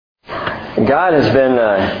God has been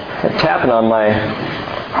tapping on my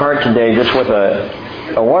heart today just with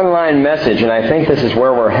a one-line message, and I think this is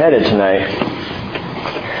where we're headed tonight.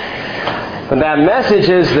 But that message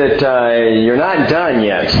is that you're not done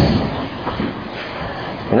yet.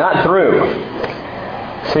 You're not through.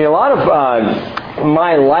 See, a lot of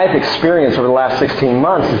my life experience over the last 16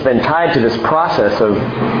 months has been tied to this process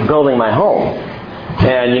of building my home.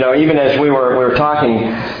 And, even as we were talking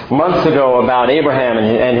months ago about Abraham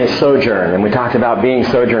and his sojourn, and we talked about being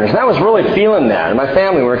sojourners, and I was really feeling that. And my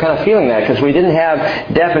family, we were kind of feeling that because we didn't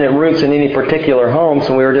have definite roots in any particular home,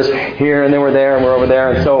 so we were just here and then we're there and we're over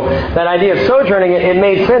there. And so that idea of sojourning, it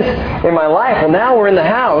made sense in my life. Well, now we're in the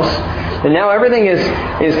house, and now everything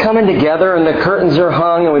is coming together, and the curtains are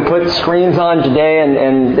hung, and we put screens on today,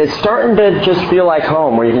 and it's starting to just feel like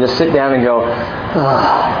home, where you can just sit down and go,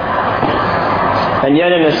 And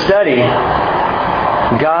yet in a study,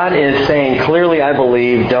 God is saying clearly, I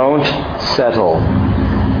believe, don't settle.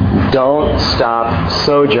 Don't stop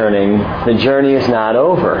sojourning. The journey is not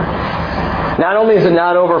over. Not only is it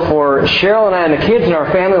not over for Cheryl and I and the kids in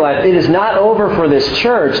our family life, it is not over for this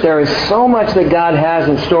church. There is so much that God has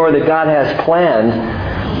in store, that God has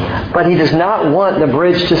planned, but He does not want the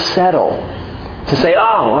bridge to settle. To say,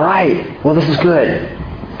 all right, well, this is good.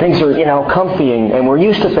 Things are, comfy, and we're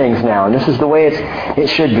used to things now, and this is the way it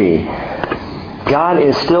should be. God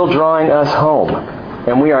is still drawing us home,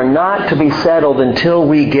 and we are not to be settled until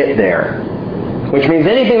we get there. Which means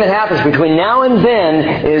anything that happens between now and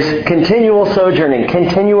then is continual sojourning,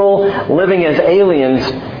 continual living as aliens,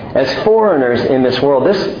 as foreigners in this world.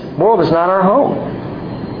 This world is not our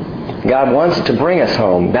home. God wants to bring us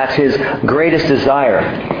home. That's His greatest desire.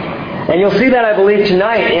 And you'll see that, I believe,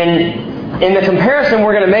 tonight in the comparison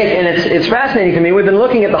we're going to make, and it's fascinating to me. We've been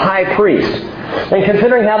looking at the high priest, and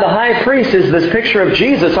considering how the high priest is this picture of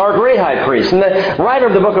Jesus, our great high priest. And the writer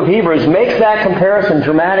of the book of Hebrews makes that comparison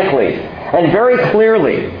dramatically and very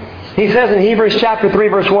clearly. He says in Hebrews chapter 3,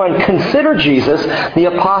 verse 1, "Consider Jesus, the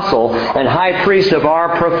apostle and high priest of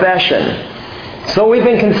our profession." So we've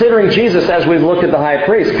been considering Jesus as we've looked at the high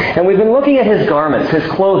priest, and we've been looking at His garments, His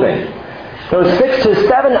clothing. Those 6 to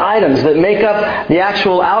 7 items that make up the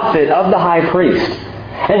actual outfit of the high priest.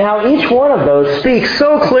 And how each one of those speaks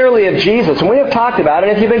so clearly of Jesus. And we have talked about it.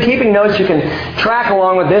 If you've been keeping notes, you can track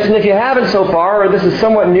along with this. And if you haven't so far, or this is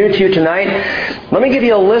somewhat new to you tonight, let me give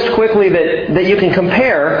you a list quickly that you can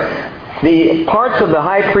compare the parts of the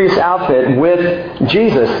high priest's outfit with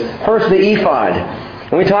Jesus. First, the ephod.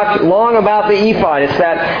 And we talked long about the ephod. It's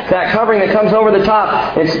that covering that comes over the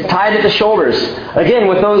top. It's tied at the shoulders. Again,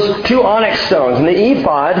 with those 2 onyx stones. And the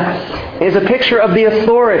ephod is a picture of the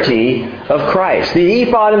authority of Christ. The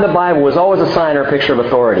ephod in the Bible was always a sign or a picture of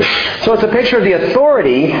authority. So it's a picture of the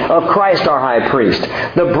authority of Christ, our high priest.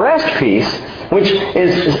 The breastpiece, which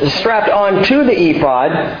is strapped onto the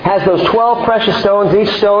ephod, has those 12 precious stones,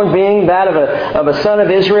 each stone being that of a son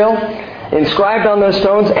of Israel, inscribed on those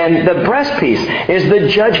stones. And the breastpiece is the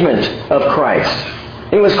judgment of Christ.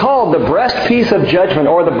 It was called the breastpiece of judgment,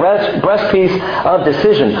 or the breastpiece of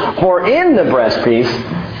decision. For in the breastpiece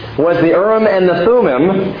was the Urim and the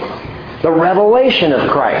Thummim, the revelation of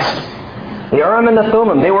Christ. The Urim and the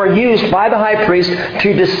Thummim, they were used by the high priest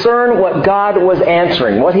to discern what God was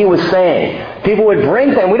answering, what He was saying. People would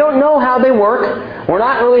bring them. We don't know how they work. We're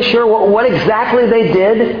not really sure what exactly they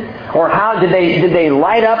did. Or how did they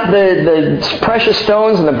light up the precious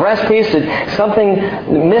stones in the breastpiece? Did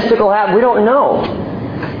something mystical happen? We don't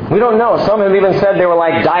know. We don't know. Some have even said they were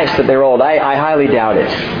like dice that they rolled. I highly doubt it.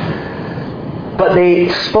 But they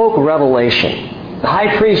spoke revelation. The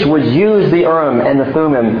high priest would use the Urim and the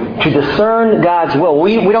Thummim to discern God's will.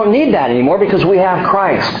 We don't need that anymore because we have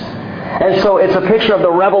Christ. And so it's a picture of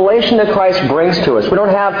the revelation that Christ brings to us. We don't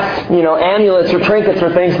have, amulets or trinkets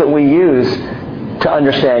or things that we use to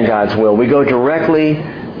understand God's will. We go directly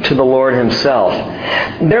to the Lord Himself.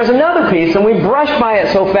 There's another piece, and we brushed by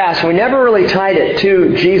it so fast, we never really tied it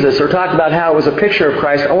to Jesus or talked about how it was a picture of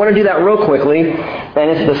Christ. I want to do that real quickly,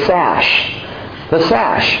 and it's the sash. The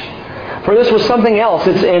sash. For this was something else.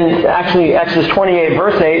 It's in actually Exodus 28,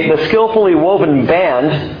 verse 8, the skillfully woven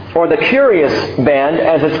band, or the curious band,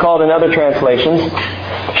 as it's called in other translations,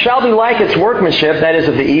 shall be like its workmanship, that is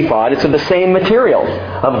of the ephod. It's of the same material,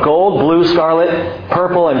 of gold, blue, scarlet,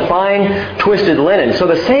 purple, and fine twisted linen. So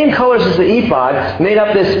the same colors as the ephod made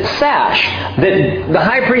up this sash that the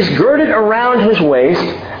high priest girded around his waist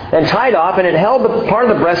and tied off, and it held the part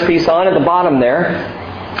of the breastpiece on at the bottom there.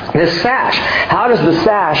 This sash. How does the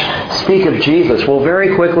sash speak of Jesus? Well,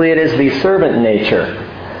 very quickly, it is the servant nature.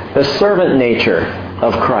 The servant nature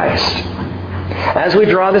of Christ. As we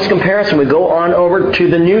draw this comparison, we go on over to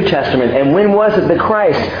the New Testament. And when was it that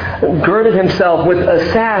Christ girded himself with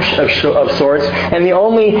a sash of sorts? And the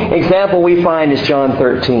only example we find is John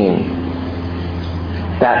 13.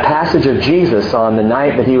 That passage of Jesus on the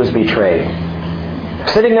night that he was betrayed.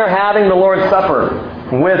 Sitting there having the Lord's Supper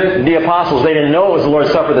with the apostles. They didn't know it was the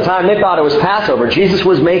Lord's Supper at the time. They thought it was Passover. Jesus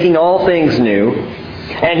was making all things new.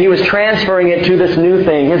 And he was transferring it to this new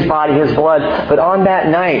thing, his body, his blood. But on that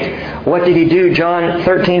night, what did he do? John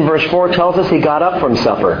 13 verse 4 tells us he got up from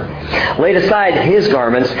supper, laid aside his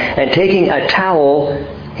garments, and taking a towel,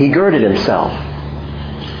 he girded himself.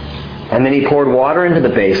 And then he poured water into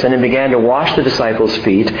the basin and began to wash the disciples'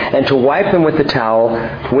 feet and to wipe them with the towel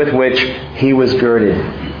with which he was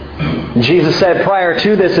girded. Jesus said prior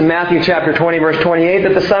to this in Matthew chapter 20, verse 28,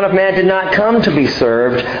 that the Son of Man did not come to be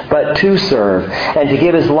served, but to serve, and to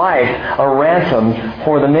give his life a ransom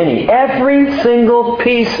for the many. Every single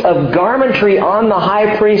piece of garmentry on the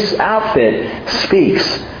high priest's outfit speaks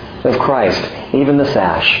of Christ, even the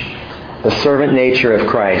sash, the servant nature of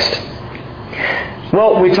Christ.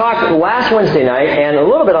 Well, we talked last Wednesday night and a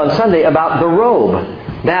little bit on Sunday about the robe.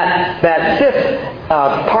 That fifth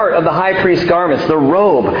part of the high priest's garments, the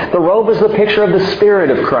robe. The robe is the picture of the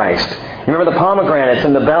Spirit of Christ. You remember the pomegranates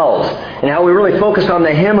and the bells, and how we really focused on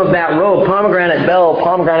the hem of that robe. Pomegranate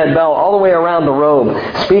bell, all the way around the robe.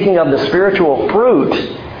 Speaking of the spiritual fruit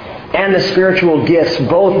and the spiritual gifts,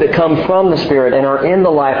 both that come from the Spirit and are in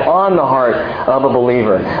the life, on the heart of a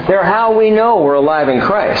believer. They're how we know we're alive in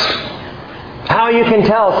Christ. How you can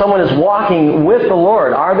tell someone is walking with the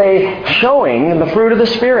Lord. Are they showing the fruit of the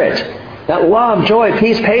Spirit? That love, joy,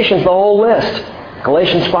 peace, patience, the whole list.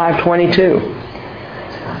 Galatians 5:22.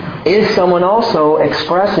 Is someone also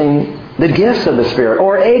expressing the gifts of the Spirit,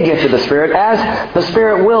 or a gift of the Spirit? As the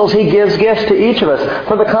Spirit wills, He gives gifts to each of us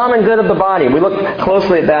for the common good of the body. We looked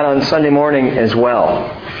closely at that on Sunday morning as well.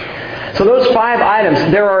 So those 5 items,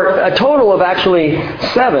 there are a total of actually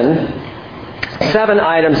 7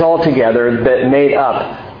 items altogether that made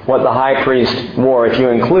up what the high priest wore, if you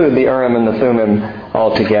include the Urim and the Thummim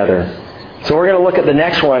altogether. So we're going to look at the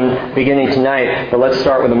next one beginning tonight, but let's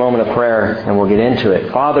start with a moment of prayer and we'll get into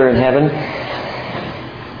it. Father in heaven,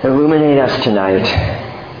 illuminate us tonight.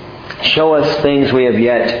 Show us things we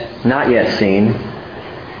have not yet seen,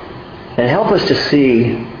 and help us to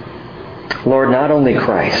see, Lord, not only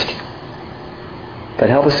Christ, but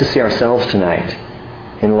help us to see ourselves tonight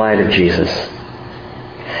in light of Jesus.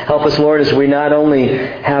 Help us, Lord, as we not only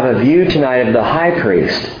have a view tonight of the high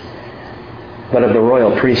priest, but of the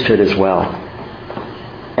royal priesthood as well.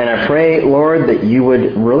 And I pray, Lord, that you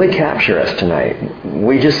would really capture us tonight.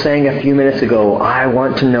 We just sang a few minutes ago, I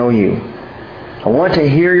want to know you. I want to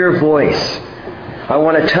hear your voice. I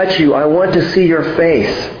want to touch you. I want to see your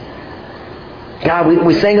face. God,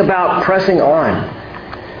 we sang about pressing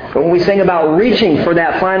on. We sang about reaching for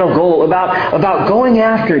that final goal, about going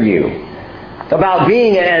after you. About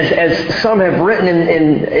being, as some have written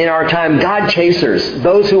in our time, God chasers,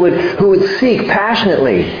 those who would seek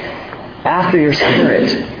passionately after your Spirit,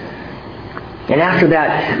 and after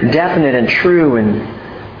that definite and true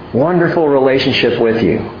and wonderful relationship with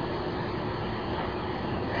you.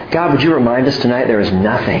 God, would you remind us tonight there is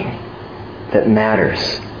nothing that matters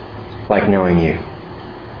like knowing you.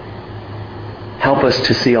 Help us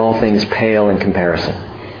to see all things pale in comparison.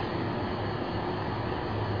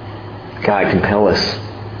 God, compel us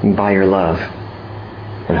by your love.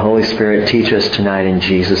 And Holy Spirit, teach us tonight in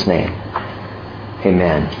Jesus' name.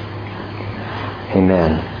 Amen.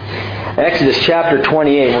 Amen. Exodus chapter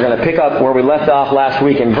 28, we're going to pick up where we left off last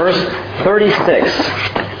week in verse 36.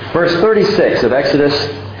 Verse 36 of Exodus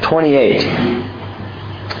 28.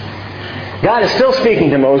 God is still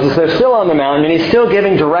speaking to Moses. They're still on the mountain, and He's still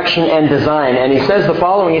giving direction and design. And He says the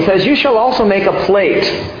following. He says, you shall also make a plate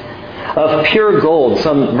of pure gold.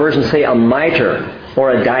 Some versions say a mitre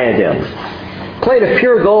or a diadem. Plate of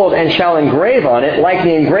pure gold, and shall engrave on it, like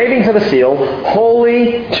the engravings of a seal,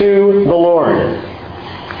 holy to the Lord.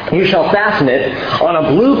 You shall fasten it on a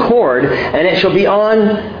blue cord, and it shall be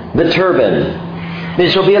on the turban. It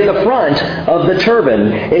shall be at the front of the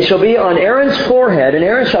turban. It shall be on Aaron's forehead, and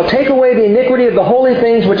Aaron shall take away the iniquity of the holy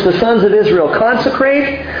things which the sons of Israel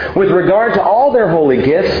consecrate with regard to all their holy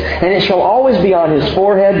gifts, and it shall always be on his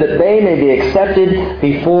forehead, that they may be accepted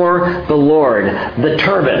before the Lord. The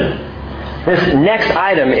turban. This next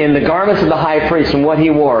item in the garments of the high priest and what he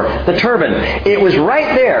wore. The turban. It was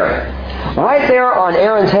right there on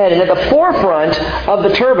Aaron's head, and at the forefront of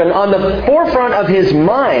the turban, on the forefront of his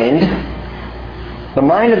mind, the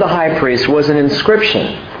mind of the high priest, was an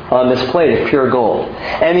inscription on this plate of pure gold.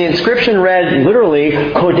 And the inscription read literally,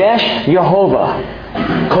 Kodesh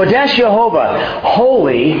Yehovah. Kodesh Yehovah,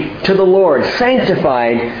 holy to the Lord,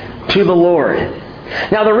 sanctified to the Lord.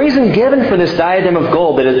 Now the reason given for this diadem of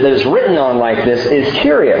gold that is written on like this is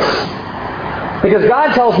curious. Because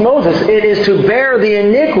God tells Moses it is to bear the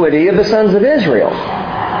iniquity of the sons of Israel.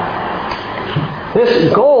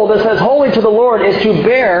 This gold that says holy to the Lord is to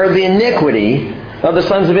bear the iniquity of the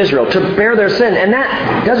sons of Israel, to bear their sin. And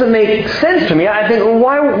that doesn't make sense to me. I think,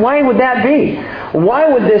 why would that be? Why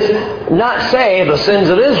would this not say the sins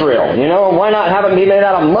of Israel? Why not have it be made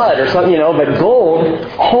out of mud or something, but gold,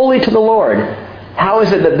 holy to the Lord. How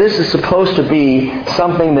is it that this is supposed to be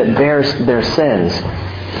something that bears their sins?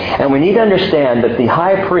 And we need to understand that the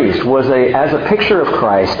high priest was, as a picture of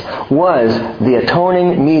Christ, was the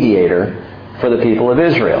atoning mediator for the people of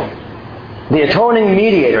Israel. The atoning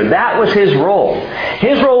mediator, that was his role.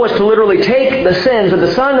 His role was to literally take the sins of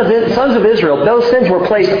the sons of Israel. Those sins were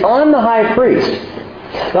placed on the high priest.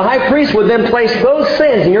 The high priest would then place those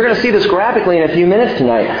sins, and you're going to see this graphically in a few minutes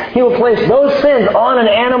tonight. He would place those sins on an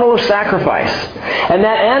animal of sacrifice. And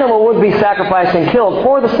that animal would be sacrificed and killed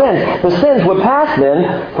for the sins. The sins would pass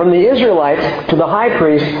then from the Israelites to the high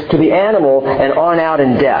priest to the animal and on out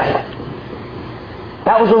in death.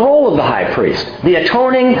 That was the role of the high priest, the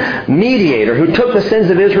atoning mediator who took the sins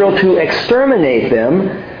of Israel to exterminate them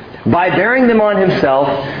by bearing them on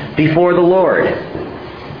himself before the Lord.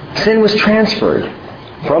 Sin was transferred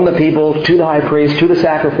from the people to the high priest, to the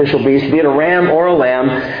sacrificial beast, be it a ram or a lamb,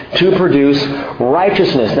 to produce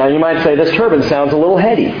righteousness. Now you might say, this turban sounds a little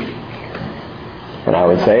heady. And I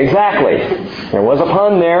would say, exactly. There was a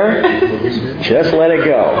pun there. Just let it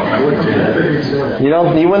go.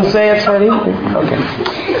 You wouldn't say it's heady?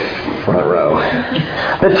 Okay. Front row.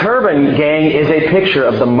 The turban, gang, is a picture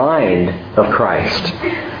of the mind of Christ.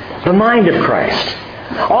 The mind of Christ.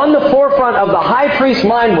 On the forefront of the high priest's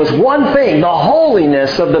mind was one thing, the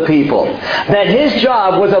holiness of the people. That his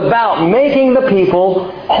job was about making the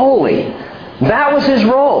people holy. That was his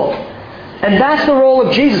role. And that's the role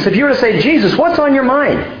of Jesus. If you were to say, Jesus, what's on your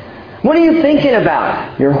mind? What are you thinking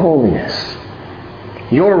about? Your holiness.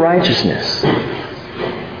 Your righteousness.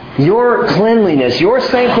 Your cleanliness. Your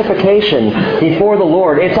sanctification before the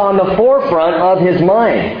Lord. It's on the forefront of his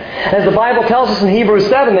mind. As the Bible tells us in Hebrews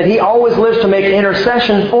 7 that he always lives to make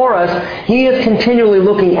intercession for us. He is continually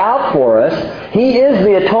looking out for us. He is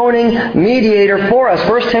the atoning mediator for us.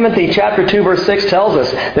 1 Timothy chapter 2 verse 6 tells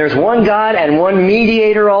us there's one God and one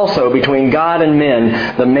mediator also between God and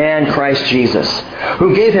men, the man Christ Jesus,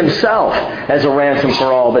 who gave himself as a ransom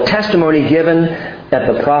for all, the testimony given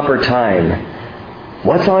at the proper time.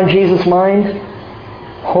 What's on Jesus' mind?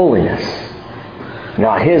 Holiness.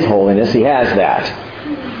 Not his holiness, he has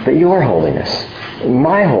that. But your holiness.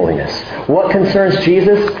 My holiness. What concerns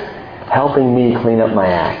Jesus? Helping me clean up my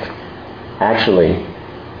act. Actually,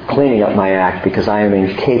 cleaning up my act because I am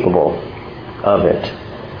incapable of it.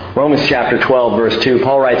 Romans chapter 12, verse 2,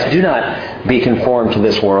 Paul writes, do not be conformed to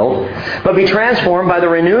this world, but be transformed by the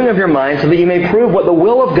renewing of your mind so that you may prove what the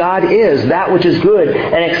will of God is, that which is good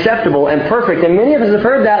and acceptable and perfect. And many of us have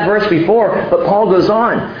heard that verse before, but Paul goes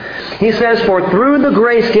on. He says, for through the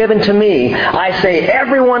grace given to me, I say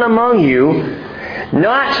everyone among you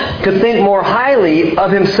not to think more highly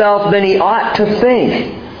of himself than he ought to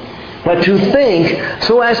think, but to think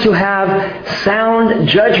so as to have sound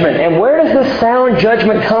judgment. And where does this sound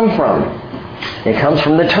judgment come from? It comes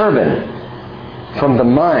from the turban, from the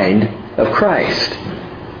mind of Christ.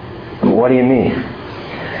 What do you mean?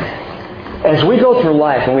 As we go through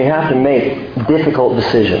life and we have to make difficult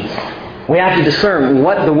decisions, we have to discern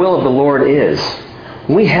what the will of the Lord is.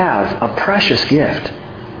 We have a precious gift.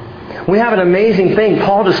 We have an amazing thing.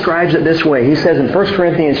 Paul describes it this way. He says in 1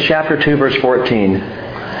 Corinthians chapter 2, verse 14,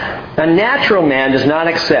 a natural man does not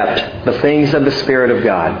accept the things of the Spirit of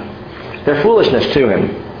God. They're foolishness to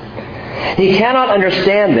him. He cannot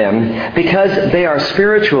understand them because they are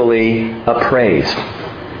spiritually appraised.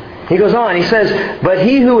 He goes on, he says, but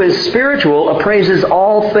he who is spiritual appraises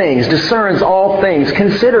all things, discerns all things,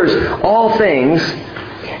 considers all things,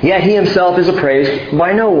 yet he himself is appraised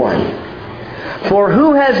by no one. For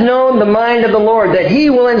who has known the mind of the Lord that he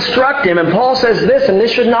will instruct him? And Paul says this, and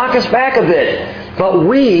this should knock us back a bit. But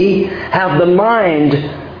we have the mind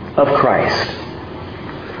of Christ.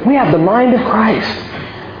 We have the mind of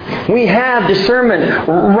Christ. We have discernment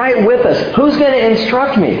right with us. Who's going to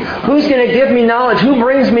instruct me? Who's going to give me knowledge? Who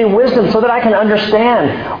brings me wisdom so that I can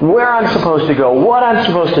understand where I'm supposed to go, what I'm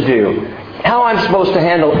supposed to do, how I'm supposed to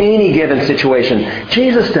handle any given situation?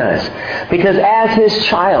 Jesus does. Because as his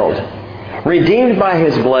child, redeemed by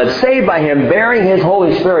his blood, saved by him, bearing his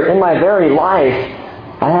Holy Spirit in my very life,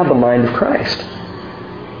 I have the mind of Christ.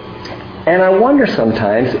 And I wonder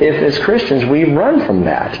sometimes if as Christians we run from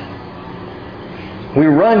that. We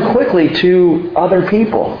run quickly to other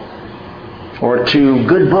people, or to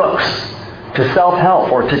good books, to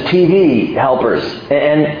self-help, or to TV helpers.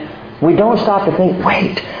 And we don't stop to think,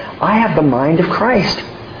 wait, I have the mind of Christ.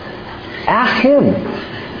 Ask Him.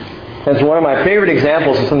 That's one of my favorite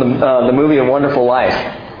examples is from the movie A Wonderful Life.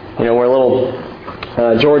 Where little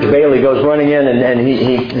George Bailey goes running in and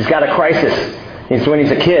he's got a crisis. It's when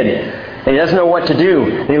he's a kid. And he doesn't know what to do.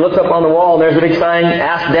 And he looks up on the wall and there's a big sign,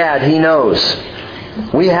 Ask Dad, He knows.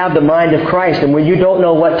 We have the mind of Christ. And when you don't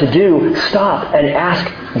know what to do, stop and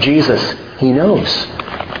ask Jesus. He knows.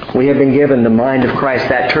 We have been given the mind of Christ.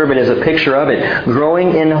 That turban is a picture of it.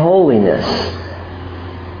 Growing in holiness.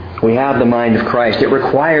 We have the mind of Christ. It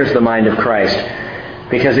requires the mind of Christ.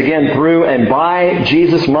 Because again, through and by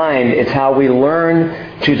Jesus' mind, it's how we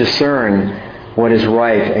learn to discern what is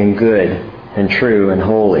right and good and true and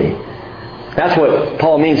holy. That's what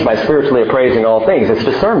Paul means by spiritually appraising all things. It's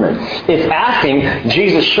discernment. It's asking,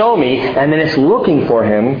 Jesus, show me, and then it's looking for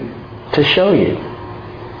Him to show you.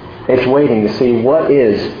 It's waiting to see what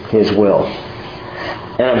is His will.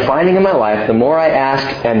 And I'm finding in my life, the more I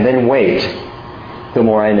ask and then wait, the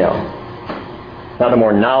more I know. Not the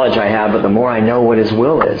more knowledge I have, but the more I know what His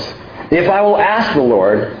will is. If I will ask the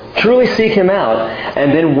Lord, truly seek Him out,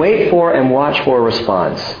 and then wait for and watch for a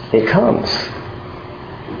response, it comes.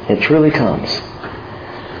 It truly comes.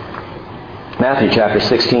 Matthew chapter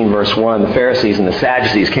 16, verse 1, the Pharisees and the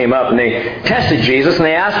Sadducees came up and they tested Jesus and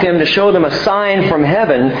they asked Him to show them a sign from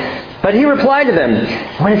heaven. But He replied to them,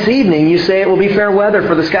 when it's evening, you say it will be fair weather,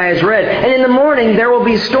 for the sky is red. And in the morning there will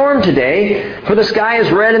be storm today, for the sky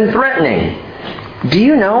is red and threatening. Do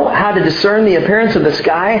you know how to discern the appearance of the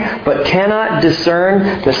sky, but cannot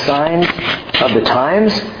discern the signs of the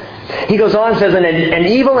times? He goes on and says, an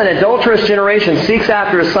evil and adulterous generation seeks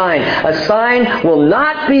after a sign. A sign will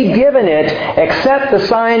not be given it except the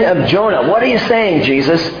sign of Jonah. What are you saying,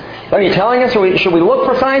 Jesus? Are you telling us, should we look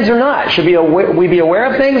for signs or not? Should we be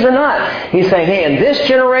aware of things or not? He's saying, hey, in this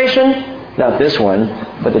generation, not this one,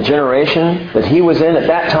 but the generation that He was in at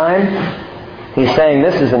that time, He's saying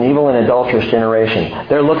this is an evil and adulterous generation.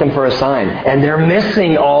 They're looking for a sign, and they're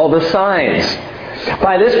missing all the signs.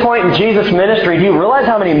 By this point in Jesus' ministry, do you realize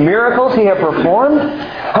how many miracles He had performed?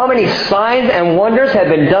 How many signs and wonders had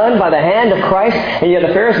been done by the hand of Christ? And yet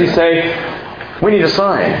the Pharisees say, we need a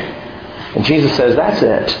sign. And Jesus says, that's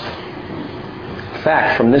it. In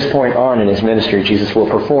fact, from this point on in His ministry, Jesus will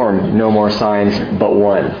perform no more signs but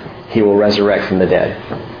one. He will resurrect from the dead.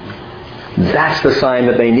 That's the sign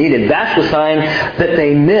that they needed. That's the sign that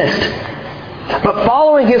they missed. But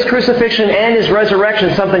following His crucifixion and His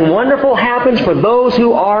resurrection, something wonderful happens for those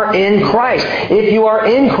who are in Christ. If you are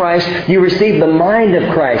in Christ, you receive the mind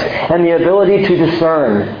of Christ and the ability to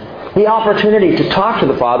discern, the opportunity to talk to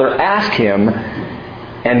the Father, ask Him,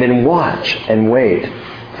 and then watch and wait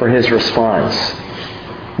for His response.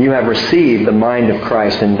 You have received the mind of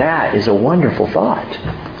Christ, and that is a wonderful thought.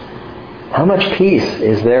 How much peace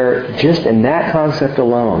is there just in that concept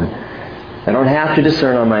alone? I don't have to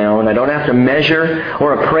discern on my own. I don't have to measure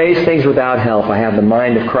or appraise things without help. I have the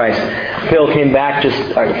mind of Christ. Phil came back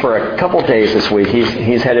just for a couple days this week.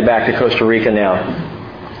 He's headed back to Costa Rica now.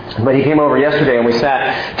 But he came over yesterday and we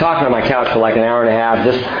sat talking on my couch for like an hour and a half,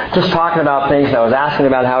 just talking about things. I was asking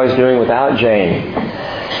about how he's doing without Jane.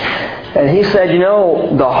 And he said,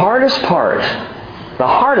 the hardest part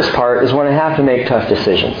is when I have to make tough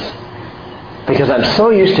decisions. Because I'm so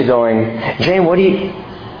used to going,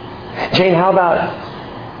 Jane, how about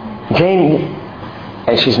Jane?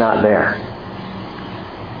 And she's not there.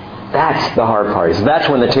 That's the hard part. That's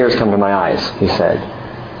when the tears come to my eyes, he said.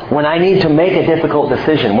 When I need to make a difficult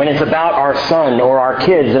decision, when it's about our son or our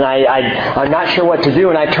kids and I'm not sure what to do,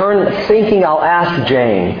 and I turn thinking I'll ask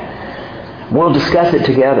Jane. We'll discuss it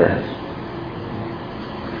together.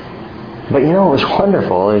 But what was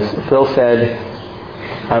wonderful is Phil said,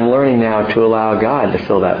 I'm learning now to allow God to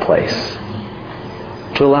fill that place.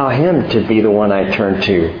 To allow Him to be the one I turn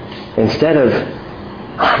to. Instead of,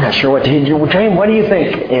 I'm not sure what to do. Jane, what do you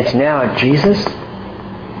think? It's now, Jesus,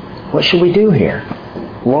 what should we do here?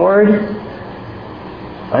 Lord,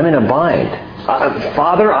 I'm in a bind.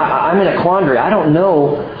 Father, I'm in a quandary. I don't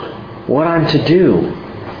know what I'm to do.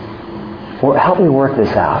 Help me work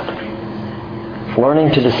this out.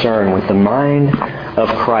 Learning to discern with the mind of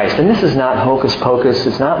Christ. And this is not hocus pocus.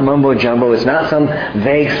 It's not mumbo jumbo. It's not some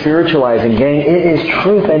vague spiritualizing game. It is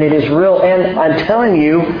truth and it is real. And I'm telling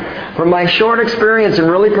you, from my short experience in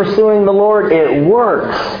really pursuing the Lord, it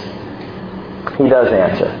works. He does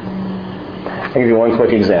answer. I'll give you one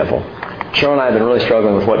quick example. Cheryl and I have been really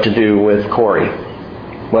struggling with what to do with Corey.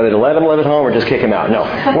 Whether to let him live at home or just kick him out. No.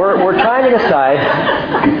 We're trying to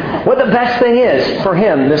decide what the best thing is for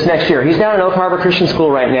him this next year. He's down at Oak Harbor Christian School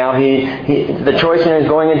right now. The choice is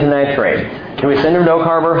going into 9th grade. Can we send him to Oak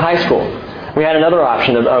Harbor High School? We had another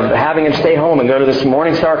option of having him stay home and go to this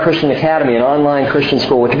Morning Star Christian Academy, an online Christian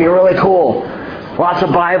school, which would be really cool. Lots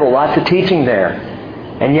of Bible, lots of teaching there.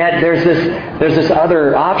 And yet there's this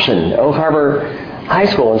other option, Oak Harbor High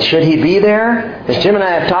School. And should he be there? As Jim and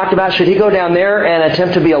I have talked about, should he go down there and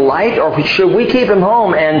attempt to be a light? Or should we keep him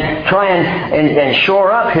home and try and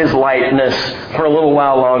shore up his lightness for a little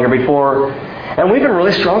while longer before... And we've been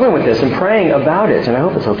really struggling with this and praying about it. And I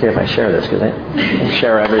hope it's okay if I share this, because I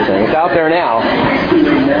share everything. It's out there now.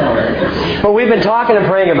 But we've been talking and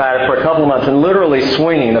praying about it for a couple of months and literally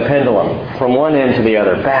swinging the pendulum from one end to the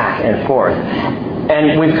other, back and forth.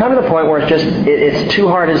 And we've come to the point where it's too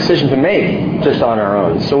hard a decision to make just on our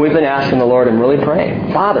own. So we've been asking the Lord and really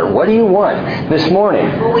praying, Father, what do you want this morning?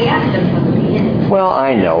 Well, we asked him from the beginning. Well,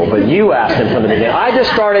 I know, but you asked him from the beginning. I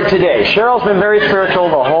just started today. Cheryl's been very spiritual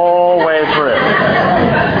the whole way through.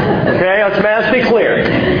 Okay, let's be clear.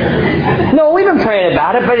 No, we've been praying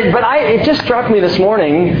about it, but it just struck me this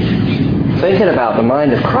morning, thinking about the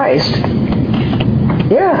mind of Christ.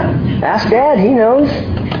 Yeah, ask Dad, he knows.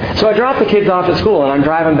 So I dropped the kids off at school, and I'm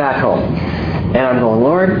driving back home. And I'm going,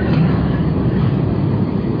 Lord,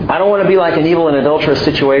 I don't want to be like an evil and adulterous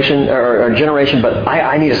situation or generation, but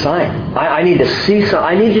I need a sign. I need to see something.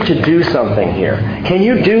 I need you to do something here. Can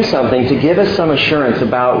you do something to give us some assurance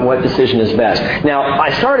about what decision is best? Now,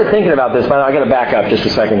 I started thinking about this, but I've got to back up just a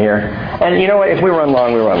second here. And you know what? If we run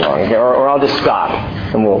long, we run long. Okay? Or I'll just stop.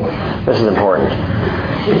 And this is important.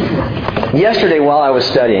 Yesterday while I was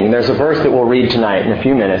studying, there's a verse that we'll read tonight in a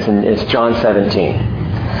few minutes, and it's John 17.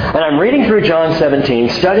 And I'm reading through John 17,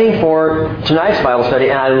 studying for tonight's Bible study,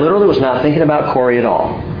 and I literally was not thinking about Corey at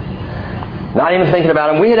all. Not even thinking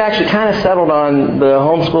about him. We had actually kind of settled on the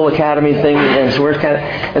homeschool academy thing, and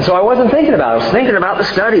so I wasn't thinking about it. I was thinking about the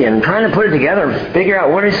study and trying to put it together and figure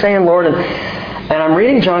out what he's saying, Lord. And I'm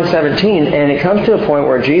reading John 17, and it comes to a point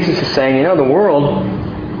where Jesus is saying, the world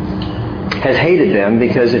has hated them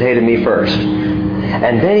because it hated me first.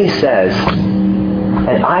 And then he says,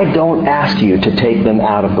 and I don't ask you to take them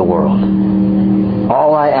out of the world.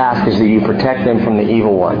 All I ask is that you protect them from the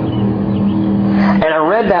evil one. And I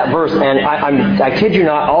read that verse, and I kid you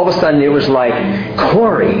not, all of a sudden it was like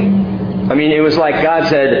Corey. I mean, it was like God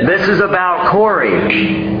said, this is about Corey.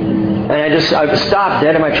 And I stopped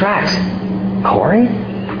dead in my tracks. Corey?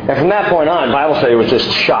 And from that point on, Bible study was just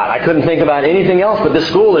shot. I couldn't think about anything else but this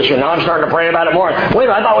school issue. Now I'm starting to pray about it more. Wait a minute,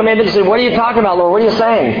 I thought we made the decision. What are you talking about, Lord? What are you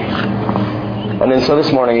saying? And then so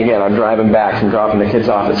this morning again, I'm driving back from dropping the kids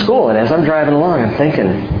off at school. And as I'm driving along, I'm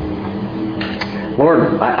thinking,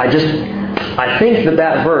 Lord, I think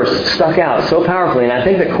that verse stuck out so powerfully. And I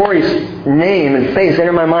think that Corey's name and face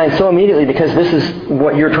entered my mind so immediately because this is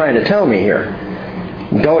what you're trying to tell me here.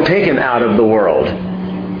 Don't take him out of the world.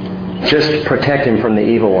 Just protect him from the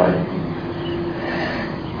evil one.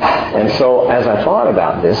 And so as I thought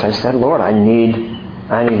about this, I said, Lord, I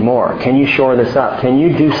need more. Can you shore this up? Can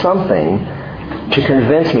you do something to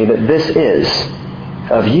convince me that this is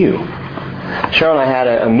of you? Cheryl and I had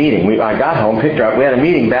a meeting. I got home, picked her up. We had a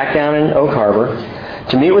meeting back down in Oak Harbor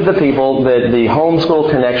to meet with the people, the homeschool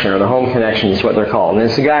connection, or the home connection is what they're called. And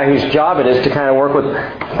it's the guy whose job it is to kind of work with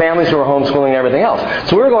families who are homeschooling and everything else.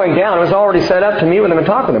 So we were going down. It was already set up to meet with them and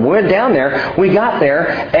talk with them. We went down there. We got there,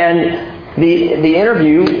 and the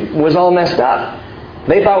interview was all messed up.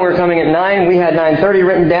 They thought we were coming at 9. We had 9:30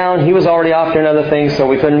 written down. He was already off doing other things, so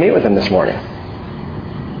we couldn't meet with him this morning.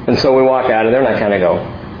 And so we walk out of there, and I kind of go,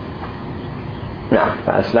 no,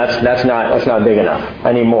 that's not big enough.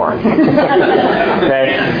 I need more.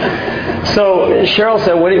 Okay. So Cheryl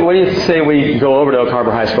said, "What do you say we go over to Oak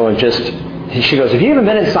Harbor High School and just?" She goes, "Have you even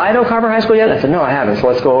been inside Oak Harbor High School yet?" I said, "No, I haven't. So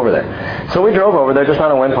let's go over there." So we drove over there, just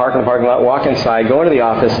on a whim, park in the parking lot, walk inside, go into the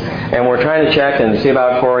office, and we're trying to check and see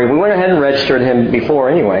about Corey. We went ahead and registered him before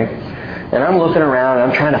anyway. And I'm looking around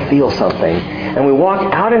and I'm trying to feel something. And we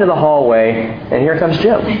walk out into the hallway, and here comes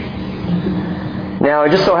Jim. Now,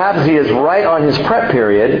 it just so happens he is right on his prep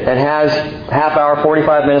period and has half hour,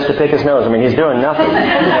 45 minutes to pick his nose. I mean, he's doing nothing.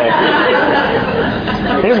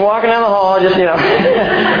 He's walking down the hall, just,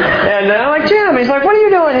 And I'm like, Jim. He's like, what are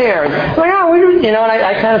you doing here? I'm like, and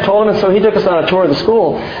I kind of told him, and so he took us on a tour of the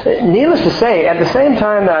school. Needless to say, at the same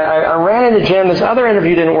time that I ran into Jim, this other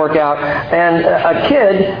interview didn't work out, and a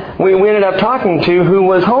kid we ended up talking to who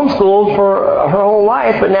was homeschooled for her whole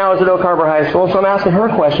life, but now is at Oak Harbor High School, so I'm asking her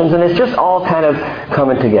questions, and it's just all kind of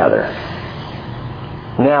coming together.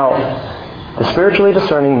 Now, The spiritually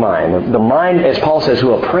discerning mind, the mind, as Paul says,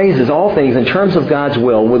 who appraises all things in terms of God's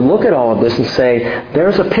will, would look at all of this and say,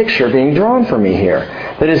 there's a picture being drawn for me here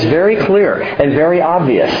that is very clear and very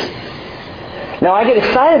obvious. Now, I get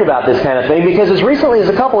excited about this kind of thing because as recently as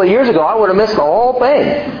a couple of years ago, I would have missed the whole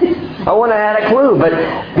thing. I wouldn't have had a clue.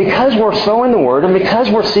 But because we're so in the Word and because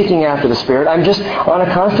we're seeking after the Spirit, I'm just on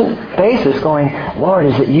a constant basis going, Lord,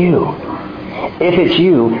 is it you? If it's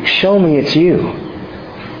you, show me it's you.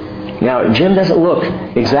 Now, Jim doesn't look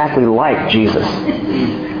exactly like Jesus.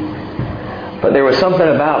 But there was something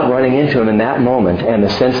about running into him in that moment and the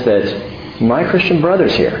sense that my Christian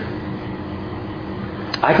brother's here.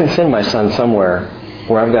 I can send my son somewhere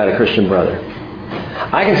where I've got a Christian brother.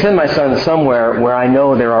 I can send my son somewhere where I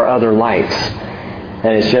know there are other lights.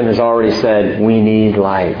 And as Jim has already said, we need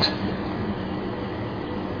light.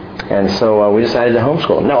 And so we decided to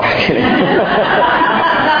homeschool him. No, I'm kidding.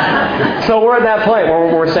 So we're at that point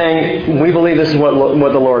where we're saying we believe this is what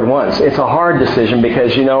the Lord wants. It's a hard decision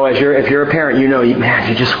because, if you're a parent, you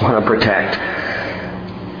just want to protect.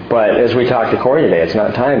 But as we talked to Corey today, it's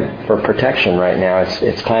not time for protection right now.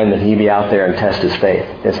 It's time that he be out there and test his faith.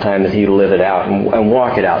 It's time that he live it out and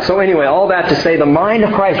walk it out. So anyway, all that to say, the mind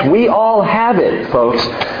of Christ, we all have it, folks.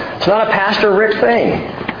 It's not a Pastor Rick thing.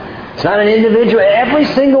 It's not an individual. Every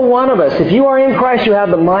single one of us, if you are in Christ, you have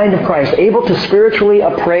the mind of Christ, able to spiritually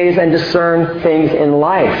appraise and discern things in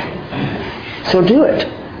life. So do it.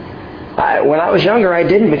 When I was younger, I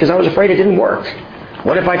didn't because I was afraid it didn't work.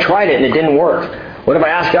 What if I tried it and it didn't work? What if I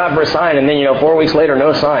asked God for a sign and then, 4 weeks later,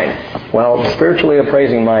 no sign? Well, spiritually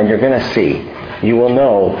appraising mind, you're going to see. You will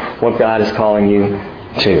know what God is calling you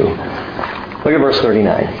to. Look at verse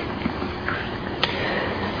 39.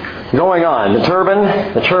 Going on, the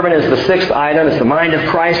turban is the sixth item. It's the mind of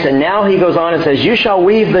Christ. And now he goes on and says, you shall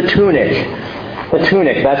weave the tunic. The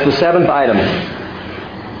tunic, that's the seventh item.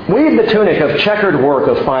 Weave the tunic of checkered work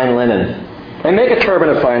of fine linen. And make a turban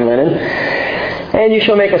of fine linen. And you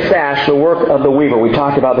shall make a sash, the work of the weaver. We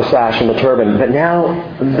talked about the sash and the turban. But now,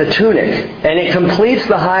 the tunic. And it completes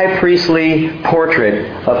the high priestly portrait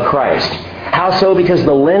of Christ. How so? Because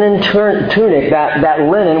the linen tunic, that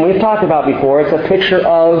linen, we've talked about before, it's a picture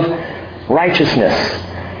of righteousness.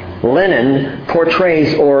 Linen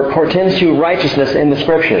portrays or portends to righteousness in the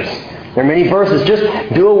Scriptures. There are many verses.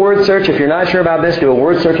 Just do a word search. If you're not sure about this, do a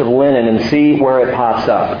word search of linen and see where it pops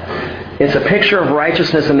up. It's a picture of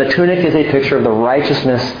righteousness, and the tunic is a picture of the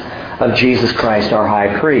righteousness of Jesus Christ, our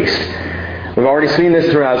high priest. We've already seen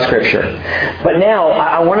this throughout Scripture. But now,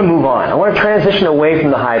 I want to move on. I want to transition away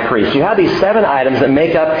from the high priest. You have these 7 items that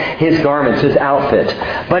make up his garments, his outfit.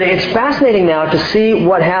 But it's fascinating now to see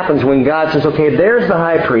what happens when God says, okay, there's the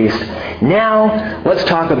high priest. Now, let's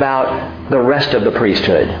talk about the rest of the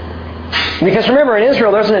priesthood. Because remember, in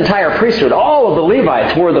Israel, there's an entire priesthood. All of the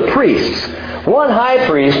Levites were the priests. One high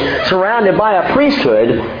priest surrounded by a priesthood,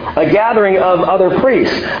 a gathering of other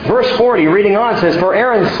priests. Verse 40, reading on, says, for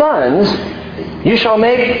Aaron's sons you shall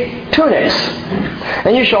make tunics,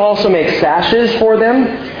 and you shall also make sashes for them,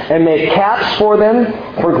 and make caps for them,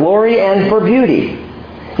 for glory and for beauty.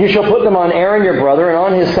 You shall put them on Aaron your brother and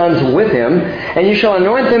on his sons with him, and you shall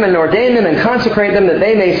anoint them and ordain them and consecrate them that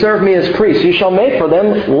they may serve me as priests. You shall make for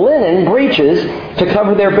them linen breeches to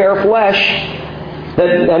cover their bare flesh,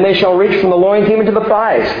 and they shall reach from the loins even to the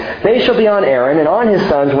thighs. They shall be on Aaron and on his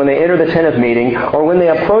sons when they enter the tent of meeting, or when they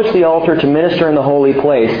approach the altar to minister in the holy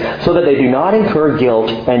place, so that they do not incur guilt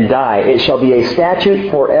and die. It shall be a statute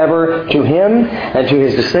forever to him and to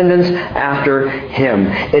his descendants after him.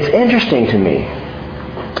 It's interesting to me.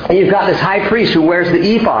 And you've got this high priest who wears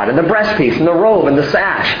the ephod and the breastpiece and the robe and the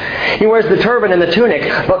sash. He wears the turban and the tunic.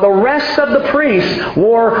 But the rest of the priests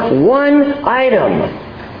wore one item.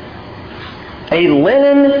 A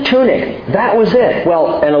linen tunic. That was it.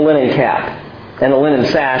 Well, and a linen cap. And a linen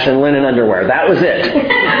sash and linen underwear. That was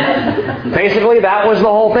it. Basically, that was the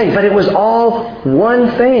whole thing. But it was all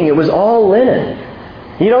one thing. It was all linen.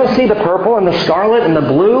 You don't see the purple and the scarlet and the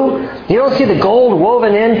blue. You don't see the gold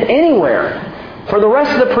woven in anywhere. For the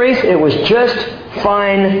rest of the priests, it was just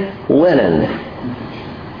fine linen.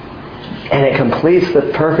 And it completes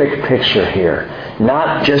the perfect picture here.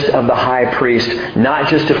 Not just of the high priest, not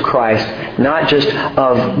just of Christ, not just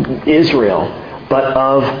of Israel, but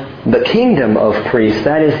of the kingdom of priests.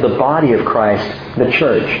 That is the body of Christ, the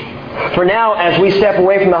church. For now, as we step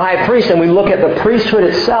away from the high priest and we look at the priesthood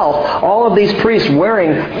itself, all of these priests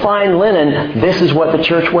wearing fine linen, this is what the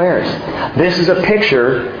church wears. This is a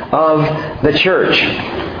picture of the church.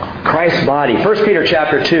 Christ's body. 1 Peter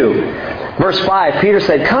chapter 2, verse 5, Peter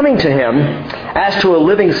said, coming to him as to a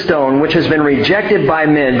living stone, which has been rejected by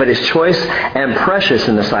men, but is choice and precious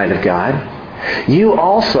in the sight of God. You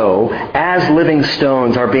also, as living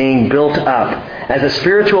stones, are being built up as a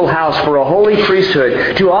spiritual house for a holy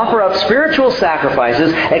priesthood to offer up spiritual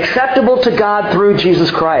sacrifices acceptable to God through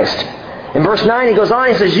Jesus Christ. In verse 9 he goes on,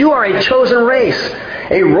 he says, you are a chosen race,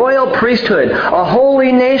 a royal priesthood, a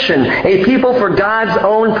holy nation, a people for God's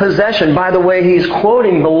own possession. By the way, he's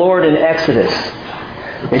quoting the Lord in Exodus.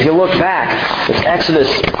 If you look back, it's Exodus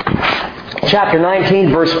chapter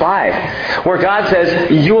 19, verse 5, where God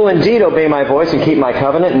says, you will indeed obey my voice and keep my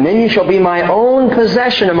covenant, and then you shall be my own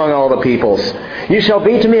possession among all the peoples. You shall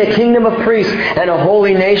be to me a kingdom of priests and a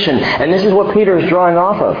holy nation. And this is what Peter is drawing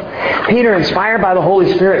off of. Peter, inspired by the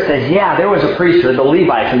Holy Spirit, says, yeah, there was a priesthood, the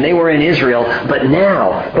Levites, and they were in Israel, but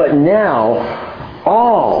now,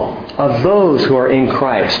 all of those who are in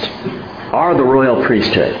Christ are the royal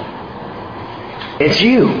priesthood. It's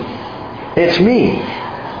you. It's me.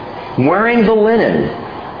 Wearing the linen,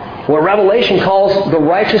 what Revelation calls the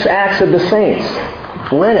righteous acts of the saints.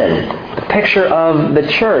 Linen, the picture of the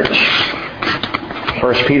church.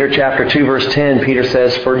 1 Peter chapter 2, verse 10, Peter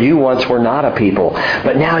says, for you once were not a people,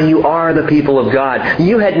 but now you are the people of God.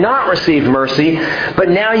 You had not received mercy, but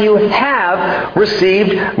now you have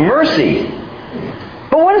received mercy.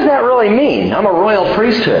 But what does that really mean? I'm a royal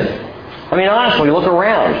priesthood. I mean, honestly, look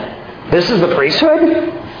around. This is the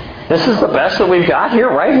priesthood? This is the best that we've got here,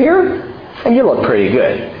 right here? And you look pretty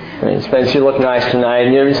good. I mean, Spence, you look nice tonight,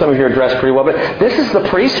 and some of you are dressed pretty well, but this is the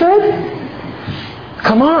priesthood?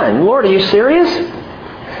 Come on, Lord, are you serious?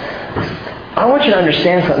 I want you to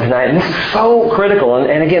understand something tonight, and this is so critical,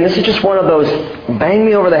 and again, this is just one of those bang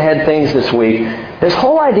me over the head things this week. This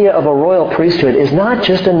whole idea of a royal priesthood is not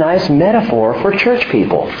just a nice metaphor for church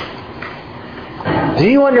people. Do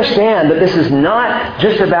you understand that this is not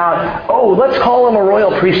just about, let's call him a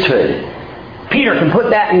royal priesthood. Peter can put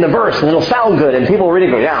that in the verse and it'll sound good and people will read it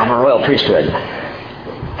and go, yeah, I'm a royal priesthood.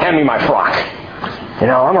 Hand me my frock.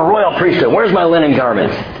 I'm a royal priesthood. Where's my linen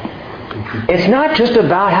garment? It's not just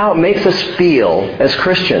about how it makes us feel as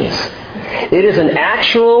Christians. It is an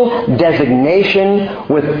actual designation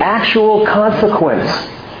with actual consequence,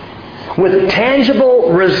 with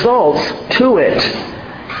tangible results to it.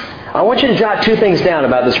 I want you to jot two things down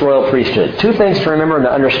about this royal priesthood. Two things to remember and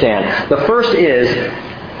to understand. The first is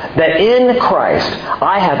that in Christ,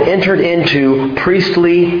 I have entered into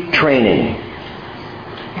priestly training.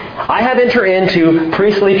 I have entered into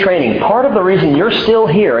priestly training. Part of the reason you're still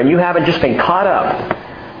here and you haven't just been caught up.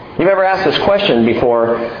 You've ever asked this question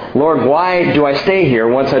before, Lord, why do I stay here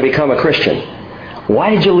once I become a Christian? Why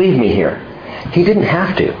did you leave me here? He didn't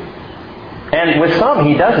have to. And with some,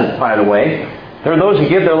 He doesn't, by the way. There are those who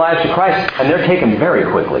give their lives to Christ, and they're taken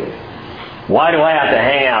very quickly. Why do I have to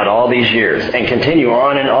hang out all these years and continue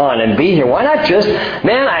on and be here? Why not just,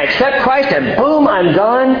 I accept Christ and boom, I'm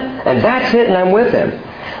done, and that's it, and I'm with Him.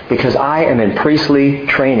 Because I am in priestly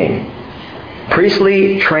training.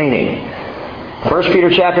 Priestly training. 1 Peter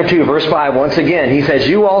chapter 2, verse 5, once again, he says,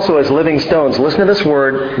 you also as living stones, listen to this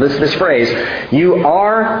word, this phrase, you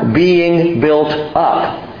are being built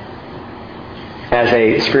up as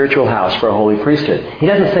a spiritual house for a holy priesthood. He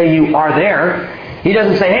doesn't say you are there. He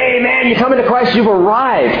doesn't say, hey man, you come into Christ, you've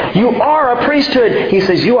arrived. You are a priesthood. He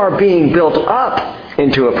says you are being built up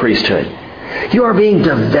into a priesthood. You are being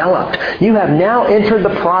developed. You have now entered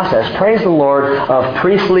the process, praise the Lord, of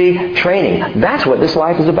priestly training. That's what this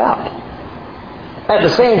life is about. At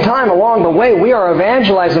the same time, along the way, we are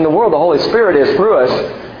evangelizing the world. The Holy Spirit is through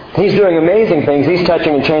us. He's doing amazing things. He's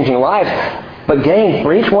touching and changing lives. But gang,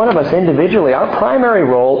 for each one of us individually, our primary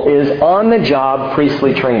role is on-the-job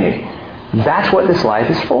priestly training. That's what this life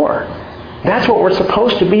is for. That's what we're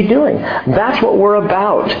supposed to be doing. That's what we're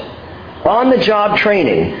about. On-the-job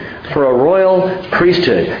training for a royal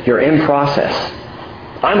priesthood. You're in process.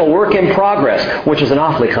 I'm a work in progress, which is an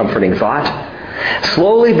awfully comforting thought.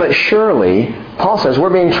 Slowly but surely, Paul says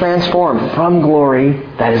we're being transformed from glory,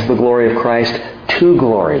 that is the glory of Christ, to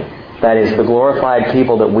glory. That is the glorified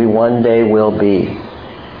people that we one day will be.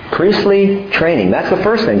 Priestly training. That's the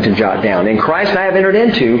first thing to jot down. In Christ I have entered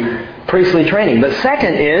into priestly training. But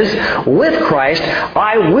second is, with Christ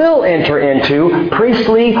I will enter into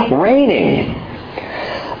priestly reigning.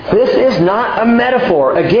 This is not a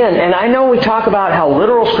metaphor. Again, and I know we talk about how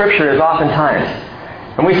literal Scripture is oftentimes.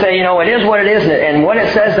 And we say, it is what it is, and what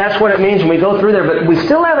it says, that's what it means, and we go through there. But we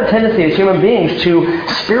still have a tendency as human beings to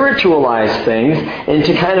spiritualize things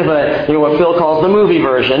into kind of what Phil calls the movie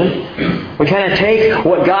version. We kind of take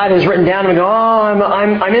what God has written down and we go,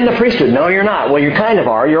 I'm in the priesthood. No, you're not. Well, you kind of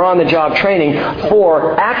are. You're on the job training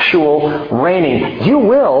for actual reigning. You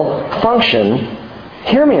will function,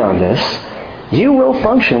 hear me on this, you will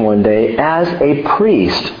function one day as a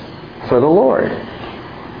priest for the Lord.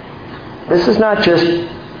 This is not just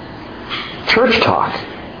church talk.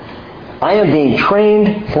 I am being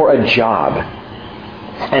trained for a job.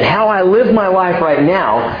 And how I live my life right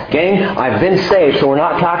now, gang, I've been saved, so we're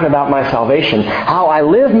not talking about my salvation. How I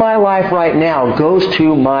live my life right now goes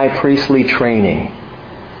to my priestly training.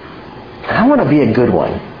 And I want to be a good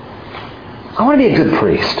one. I want to be a good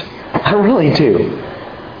priest. I really do.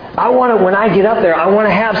 I want to, when I get up there, I want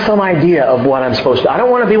to have some idea of what I'm supposed to. I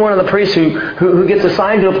don't want to be one of the priests who gets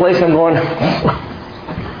assigned to a place and I'm going,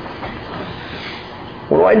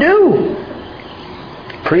 what do I do?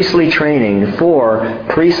 Priestly training for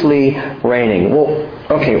priestly reigning. Well,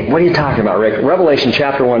 okay, what are you talking about, Rick? Revelation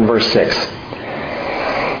chapter 1, verse 6.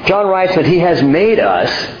 John writes that He has made us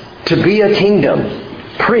to be a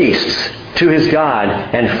kingdom, priests to His God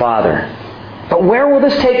and Father. But where will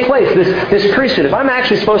this take place, this priesthood? If I'm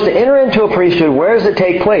actually supposed to enter into a priesthood, where does it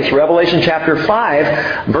take place? Revelation chapter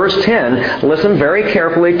 5, verse 10. Listen very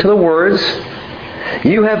carefully to the words.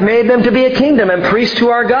 You have made them to be a kingdom and priests to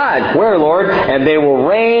our God. Where, Lord? And they will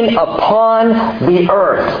reign upon the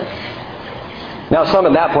earth. Now, some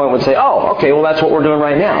at that point would say, oh, okay, well, that's what we're doing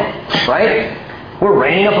right now. Right? We're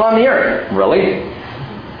reigning upon the earth. Really?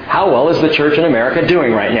 How well is the church in America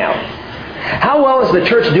doing right now? How well is the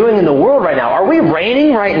church doing in the world right now? Are we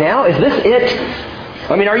reigning right now? Is this it?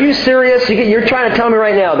 I mean, are you serious? You're trying to tell me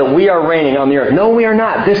right now that we are reigning on the earth. No, we are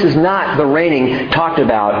not. This is not the reigning talked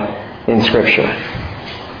about in Scripture.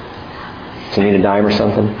 Do you need a dime or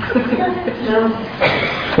something? No.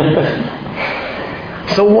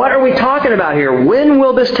 So what are we talking about here? When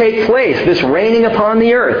will this take place, this reigning upon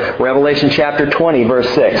the earth? Revelation chapter 20, verse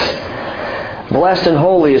 6. Blessed and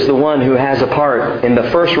holy is the one who has a part in the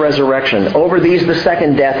first resurrection. Over these the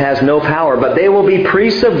second death has no power, but they will be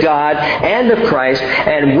priests of God and of Christ,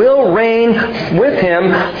 and will reign with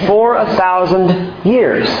Him for 1,000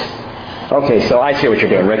 years. Okay, so I see what you're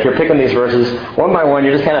doing, Rick. You're picking these verses one by one.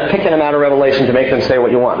 You're just kind of picking them out of Revelation to make them say what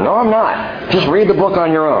you want. No, I'm not. Just read the book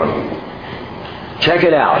on your own. Check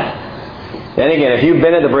it out. And again, if you've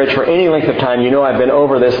been at the bridge for any length of time, you know I've been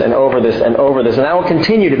over this and over this and over this. And I will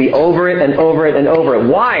continue to be over it and over it and over it.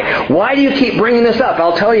 Why? Why do you keep bringing this up?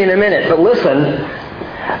 I'll tell you in a minute. But listen.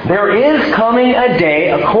 There is coming a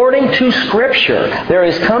day, according to Scripture, there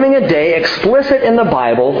is coming a day explicit in the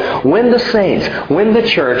Bible when the saints, when the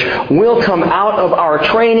church will come out of our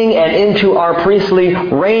training and into our priestly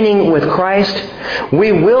reigning with Christ.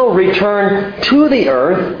 We will return to the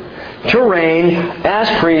earth to reign as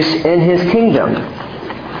priests in His kingdom.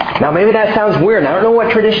 Now maybe that sounds weird. I don't know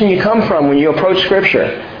what tradition you come from when you approach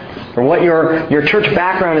Scripture, or what your church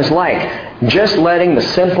background is like. Just letting the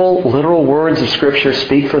simple, literal words of Scripture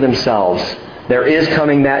speak for themselves. There is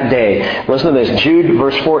coming that day. Listen to this. Jude,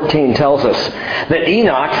 verse 14, tells us that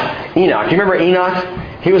Enoch, do you remember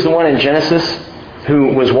Enoch? He was the one in Genesis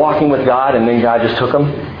who was walking with God and then God just took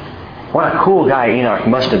him. What a cool guy Enoch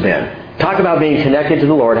must have been. Talk about being connected to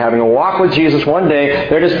the Lord, having a walk with Jesus one day.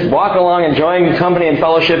 They're just walking along, enjoying company and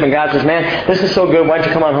fellowship, and God says, man, this is so good. Why don't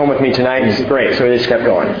you come on home with me tonight? And he said, great. So he just kept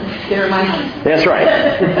going. Dinner at my house. That's right.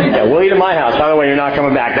 Yeah, we'll eat at my house. By the way, you're not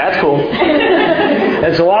coming back. That's cool.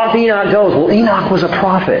 And so off Enoch goes. Well, Enoch was a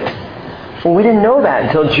prophet. Well, we didn't know that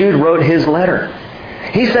until Jude wrote his letter.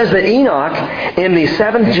 He says that Enoch, in the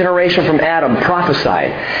seventh generation from Adam,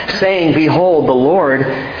 prophesied, saying, behold, the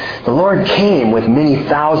Lord came with many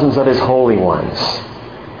thousands of His holy ones.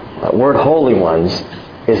 That word holy ones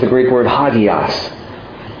is the Greek word hagios.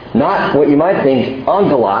 Not what you might think,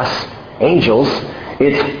 angelos, angels.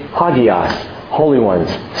 It's hagios, holy ones,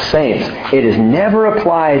 saints. It is never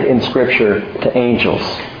applied in Scripture to angels.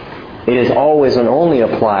 It is always and only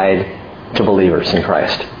applied to believers in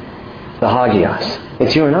Christ. The hagios.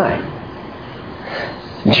 It's you and I.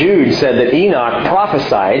 Jude said that Enoch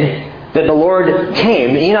prophesied that the Lord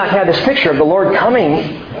came. Enoch had this picture of the Lord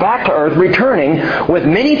coming back to earth, returning with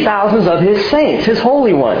many thousands of His saints, His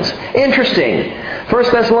holy ones. Interesting. 1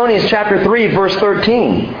 Thessalonians chapter 3, verse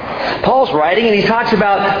 13. Paul's writing and he talks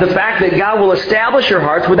about the fact that God will establish your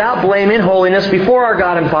hearts without blame in holiness before our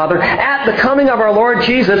God and Father at the coming of our Lord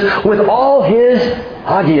Jesus with all His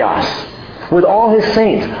hagios. With all His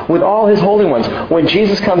saints, with all His holy ones. When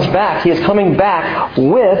Jesus comes back, He is coming back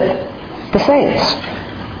with the saints.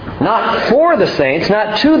 Not for the saints,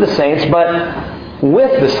 not to the saints, but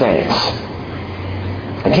with the saints.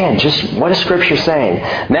 Again, just what is Scripture saying?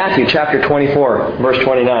 Matthew chapter 24, verse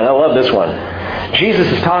 29. I love this one.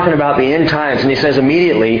 Jesus is talking about the end times, and He says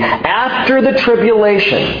immediately, after the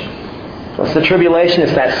tribulation, What's the tribulation?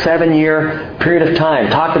 It's that 7-year period of time,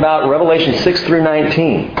 talked about in Revelation 6 through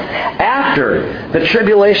 19. After the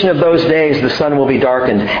tribulation of those days, the sun will be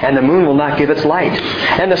darkened, and the moon will not give its light.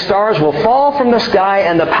 And the stars will fall from the sky,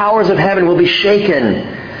 and the powers of heaven will be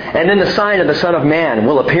shaken. And then the sign of the Son of Man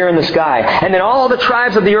will appear in the sky. And then all the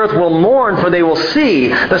tribes of the earth will mourn, for they will see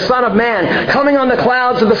the Son of Man coming on the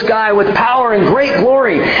clouds of the sky with power and great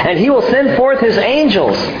glory. And He will send forth His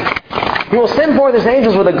angels. He will send forth His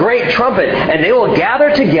angels with a great trumpet, and they will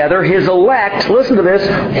gather together His elect, listen to this,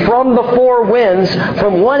 from the four winds,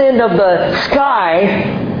 from one end of the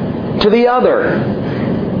sky to the other.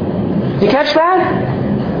 You catch that?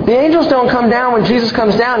 The angels don't come down when Jesus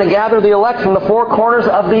comes down and gather the elect from the four corners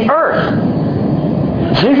of the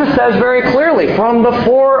earth. Jesus says very clearly, from the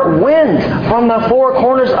four winds, from the four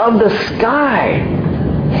corners of the sky.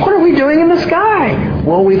 What are we doing in the sky?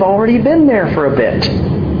 Well, we've already been there for a bit.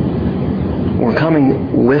 We're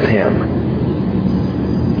coming with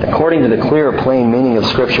Him. According to the clear, plain meaning of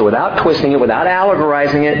Scripture, without twisting it, without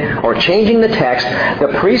allegorizing it, or changing the text,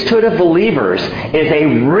 the priesthood of believers is a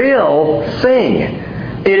real thing.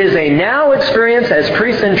 It is a now experience as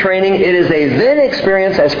priests in training. It is a then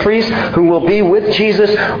experience as priests who will be with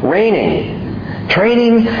Jesus reigning.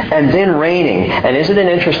 Training and then reigning. And isn't it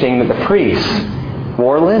interesting that the priests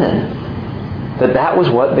wore linen? That was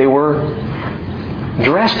what they were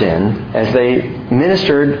dressed in as they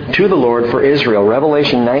ministered to the Lord for Israel.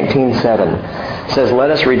 Revelation 19:7 says,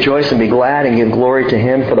 "Let us rejoice and be glad and give glory to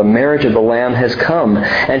Him, for the marriage of the Lamb has come,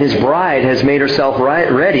 and His bride has made herself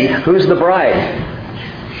ready." Who's the bride?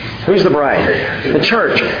 Who's the bride? The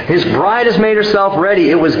church. His bride has made herself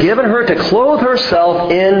ready. It was given her to clothe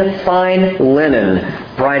herself in fine linen,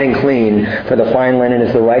 bright and clean, for the fine linen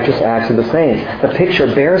is the righteous acts of the saints. The picture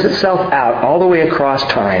bears itself out all the way across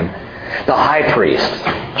time. The high priest,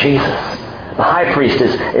 Jesus. The high priest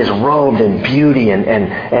is robed in beauty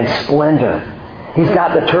and splendor. He's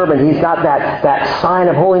got the turban. He's got that sign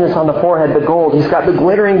of holiness on the forehead, the gold. He's got the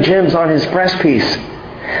glittering gems on his breastpiece.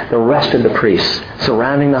 The rest of the priests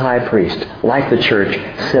surrounding the high priest, like the church,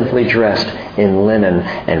 simply dressed in linen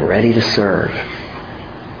and ready to serve.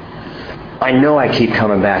 I know I keep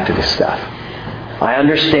coming back to this stuff. I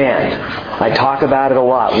understand. I talk about it a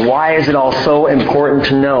lot. Why is it all so important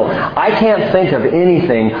to know? I can't think of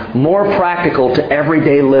anything more practical to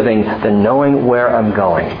everyday living than knowing where I'm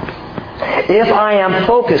going. If I am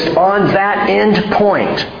focused on that end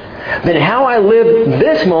point, then how I live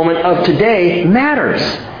this moment of today matters.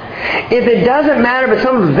 If it doesn't matter, but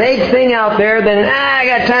some vague thing out there, then I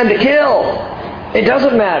got time to kill. It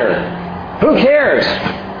doesn't matter. Who cares?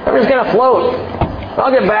 I'm just going to float.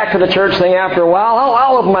 I'll get back to the church thing after a while.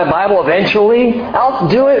 I'll open my Bible eventually. I'll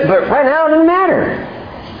do it, but right now it doesn't matter.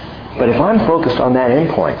 But if I'm focused on that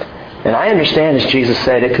end point, and I understand, as Jesus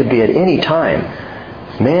said, it could be at any time,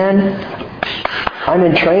 man, I'm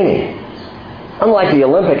in training. Unlike the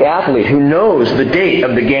Olympic athlete who knows the date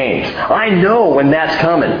of the games. I know when that's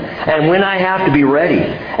coming and when I have to be ready.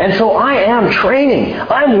 And so I am training.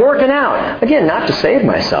 I'm working out. Again, not to save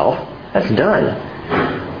myself. That's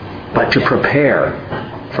done. But to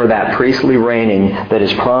prepare for that priestly reigning that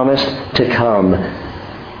is promised to come.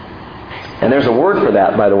 And there's a word for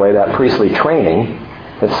that, by the way, that priestly training.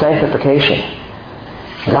 It's sanctification.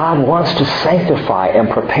 God wants to sanctify and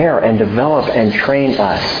prepare and develop and train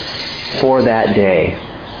us for that day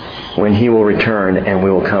when He will return and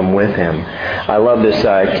we will come with Him. I love this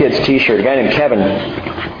kid's t-shirt. A guy named Kevin,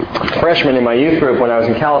 freshman in my youth group when I was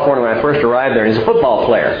in California when I first arrived there. He's a football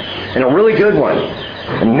player and a really good one.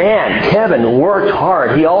 And man, Kevin worked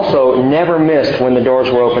hard. He also never missed when the doors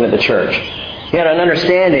were open at the church. He had an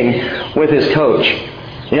understanding with his coach.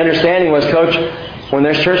 The understanding was, Coach, when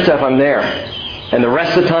there's church stuff, I'm there. And the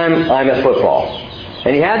rest of the time, I'm at football.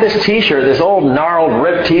 And he had this t-shirt, this old gnarled,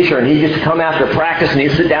 ripped t-shirt, and he used to come after practice and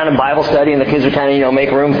he'd sit down in Bible study and the kids would kind of, make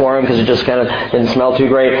room for him because it just kind of didn't smell too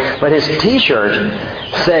great. But his t-shirt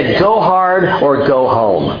said, "Go hard or go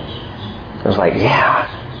home." I was like,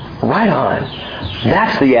 yeah, right on.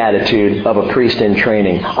 That's the attitude of a priest in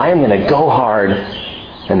training. I am going to go hard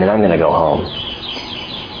and then I'm going to go home.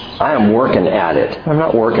 I am working at it. I'm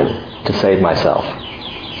not working to save myself.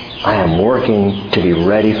 I am working to be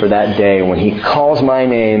ready for that day when He calls my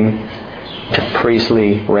name to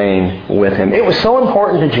priestly reign with Him. It was so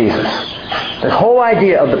important to Jesus. The whole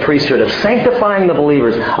idea of the priesthood, of sanctifying the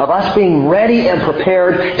believers, of us being ready and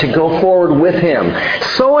prepared to go forward with Him.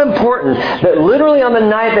 So important that literally on the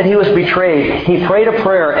night that He was betrayed, He prayed a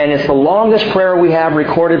prayer, and it's the longest prayer we have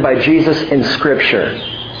recorded by Jesus in Scripture.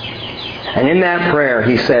 And in that prayer,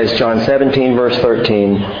 He says, John 17, verse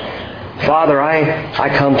 13, "Father,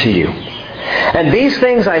 I come to You. And these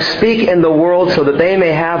things I speak in the world so that they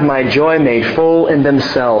may have my joy made full in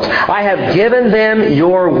themselves. I have given them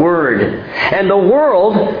your word. And the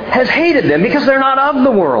world has hated them because they're not of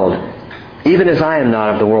the world, even as I am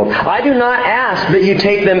not of the world. I do not ask that you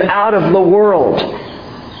take them out of the world.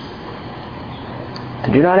 I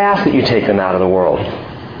do not ask that you take them out of the world,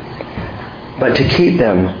 but to keep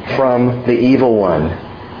them from the evil one.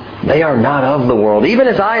 They are not of the world, even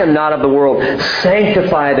as I am not of the world.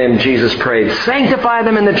 Sanctify them, Jesus prayed. Sanctify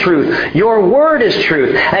them in the truth. Your word is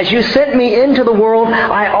truth. As you sent me into the world,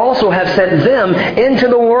 I also have sent them into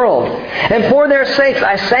the world. And for their sakes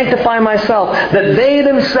I sanctify myself, that they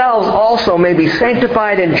themselves also may be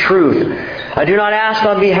sanctified in truth. I do not ask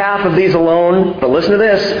on behalf of these alone, but listen to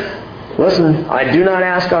this. Listen, I do not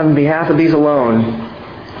ask on behalf of these alone,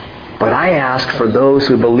 but I ask for those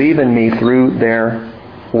who believe in me through their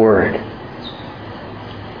word.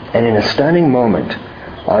 And in a stunning moment,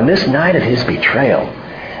 on this night of his betrayal,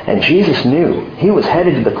 and Jesus knew he was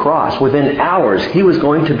headed to the cross. Within hours, he was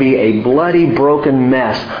going to be a bloody, broken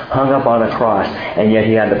mess hung up on a cross. And yet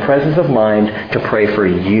he had the presence of mind to pray for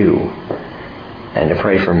you and to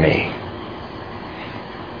pray for me.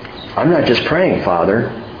 I'm not just praying, Father,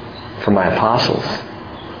 for my apostles.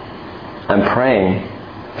 I'm praying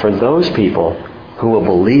for those people who will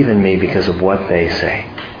believe in me because of what they say,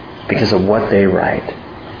 because of what they write,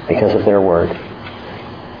 because of their word.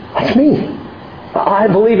 That's me. I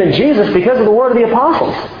believe in Jesus because of the word of the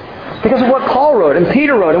apostles, because of what Paul wrote and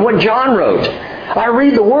Peter wrote and what John wrote. I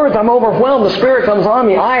read the words, I'm overwhelmed, the Spirit comes on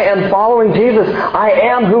me. I am following Jesus. I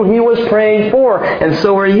am who he was praying for, and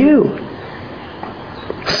so are you.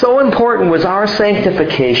 So important was our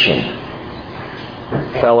sanctification,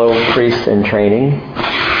 fellow priests in training,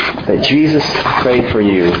 that Jesus prayed for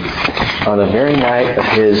you on the very night of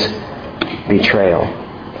his betrayal.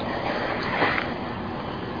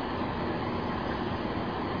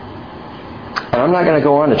 And I'm not going to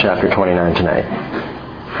go on to chapter 29 tonight.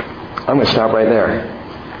 I'm going to stop right there.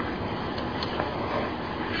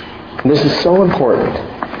 This is so important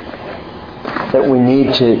that we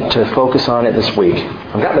need to focus on it this week.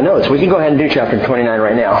 I've got the notes. We can go ahead and do chapter 29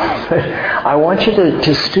 right now. I want you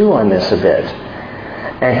to stew on this a bit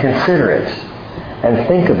and consider it and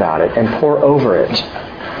think about it and pour over it.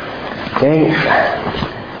 Okay?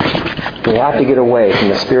 We have to get away from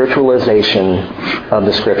the spiritualization of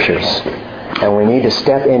the Scriptures. And we need to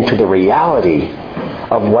step into the reality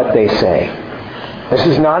of what they say. This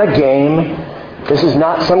is not a game. This is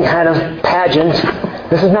not some kind of pageant.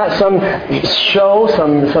 This is not some show,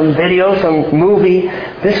 some video, some movie.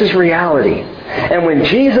 This is reality. And when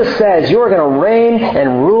Jesus says, you are going to reign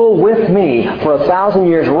and rule with me for 1,000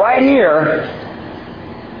 years right here,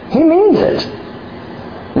 he means it.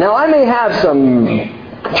 Now, I may have some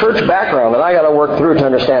church background that I got to work through to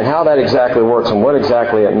understand how that exactly works and what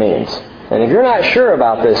exactly it means. And if you're not sure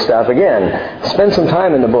about this stuff, again, spend some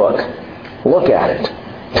time in the book. Look at it.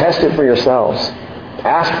 Test it for yourselves.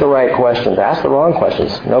 Ask the right questions. Ask the wrong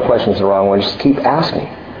questions. No question's the wrong one. Just keep asking.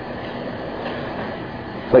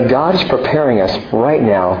 But God is preparing us right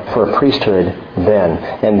now for a priesthood then.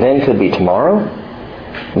 And then could be tomorrow.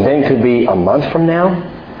 Then could be a month from now.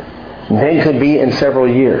 Then could be in several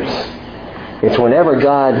years. It's whenever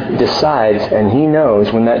God decides and he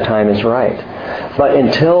knows when that time is right. But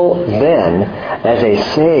until then, as a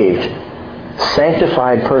saved,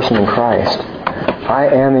 sanctified person in Christ, I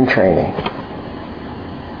am in training.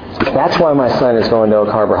 That's why my son is going to Oak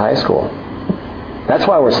Harbor High School. That's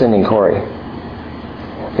why we're sending Corey.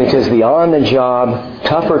 Because the on-the-job,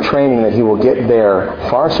 tougher training that he will get there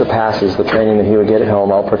far surpasses the training that he would get at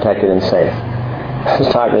home, all protected and safe. I was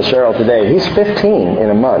talking to Cheryl today. He's 15 in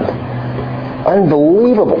a month.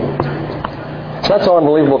 Unbelievable. It's not so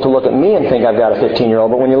unbelievable to look at me and think I've got a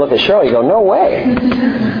 15-year-old, but when you look at Cheryl, you go, no way.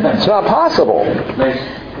 It's not possible.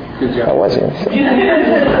 Good job. I wasn't.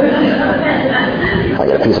 I'll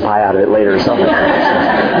get a piece of pie out of it later or something.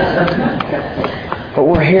 But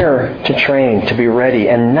we're here to train, to be ready,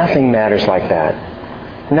 and nothing matters like that.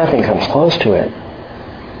 Nothing comes close to it.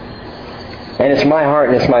 And it's my heart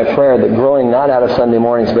and it's my prayer that growing not out of Sunday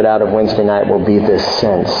mornings but out of Wednesday night will be this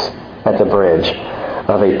sense at the bridge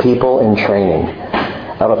of a people in training,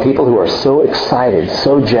 of a people who are so excited,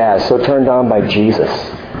 so jazzed, so turned on by Jesus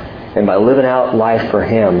and by living out life for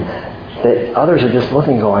him that others are just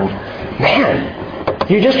looking going, man,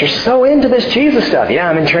 you just are so into this Jesus stuff. Yeah,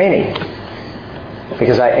 I'm in training.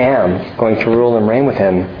 Because I am going to rule and reign with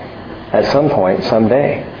him at some point,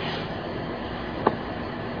 someday.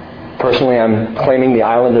 Personally, I'm claiming the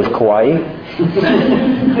island of Kauai.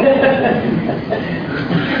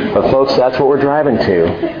 But folks, that's what we're driving to.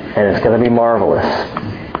 And it's going to be marvelous.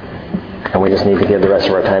 And we just need to give the rest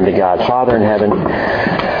of our time to God. Father in heaven,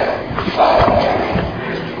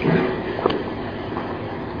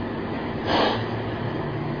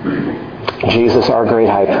 Jesus, our great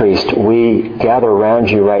high priest, we gather around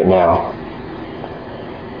you right now,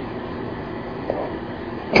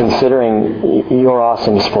 considering your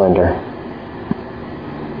awesome splendor,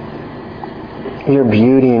 your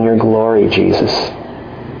beauty and your glory, Jesus.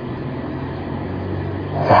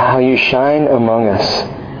 How you shine among us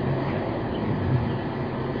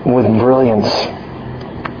with brilliance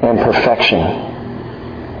and perfection.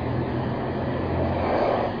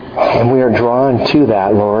 And we are drawn to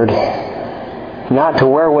that, Lord. Not to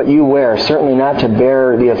wear what you wear, certainly not to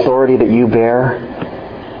bear the authority that you bear,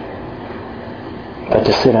 but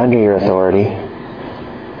to sit under your authority.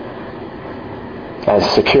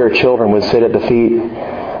 As secure children would sit at the feet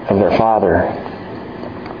of their Father.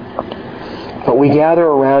 But we gather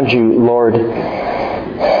around you, Lord,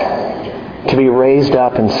 to be raised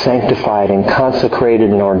up and sanctified and consecrated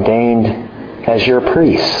and ordained as your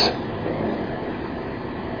priests.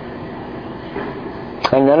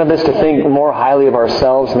 And none of this to think more highly of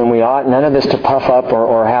ourselves than we ought. None of this to puff up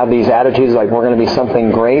or have these attitudes like we're going to be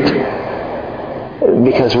something great.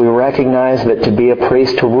 Because we recognize that to be a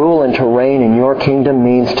priest, to rule and to reign in your kingdom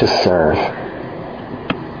means to serve.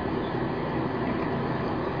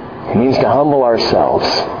 It means to humble ourselves.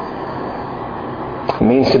 It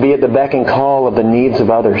means to be at the beck and call of the needs of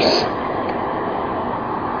others.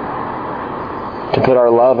 To put our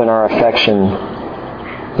love and our affection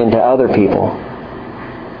into other people.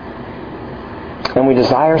 And we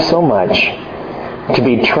desire so much to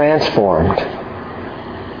be transformed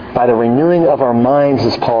by the renewing of our minds,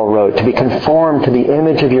 as Paul wrote, to be conformed to the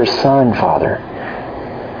image of your Son, Father.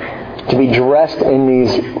 To be dressed in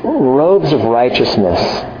these robes of righteousness,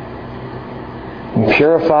 and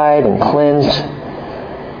purified and cleansed,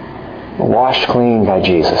 washed clean by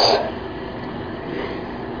Jesus.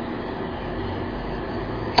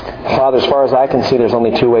 Father, as far as I can see, there's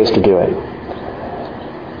only two ways to do it.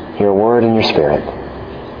 Your Word and your Spirit.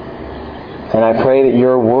 And I pray that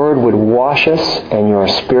your Word would wash us and your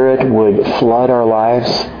Spirit would flood our lives.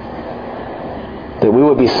 That we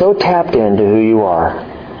would be so tapped into who you are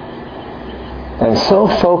and so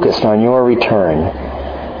focused on your return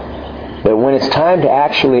that when it's time to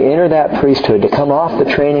actually enter that priesthood, to come off the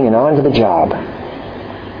training and onto the job,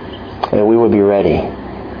 that we would be ready,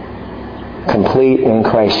 complete in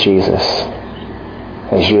Christ Jesus,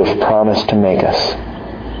 as you have promised to make us.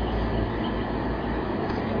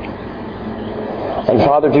 And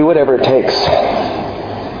Father, do whatever it takes.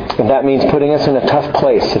 If that means putting us in a tough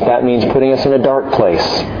place, if that means putting us in a dark place,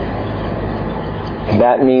 if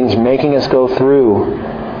that means making us go through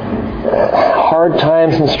hard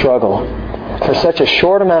times and struggle for such a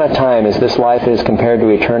short amount of time as this life is compared to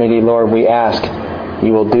eternity, Lord, we ask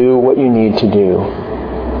you will do what you need to do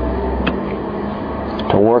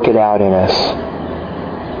to work it out in us.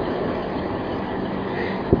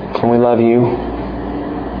 And we love you.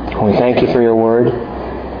 And we thank you for your Word.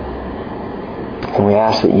 And we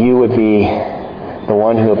ask that you would be the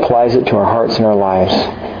one who applies it to our hearts and our lives.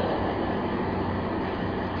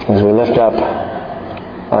 As we lift up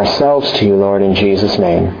ourselves to you, Lord, in Jesus'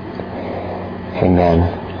 name.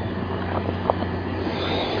 Amen.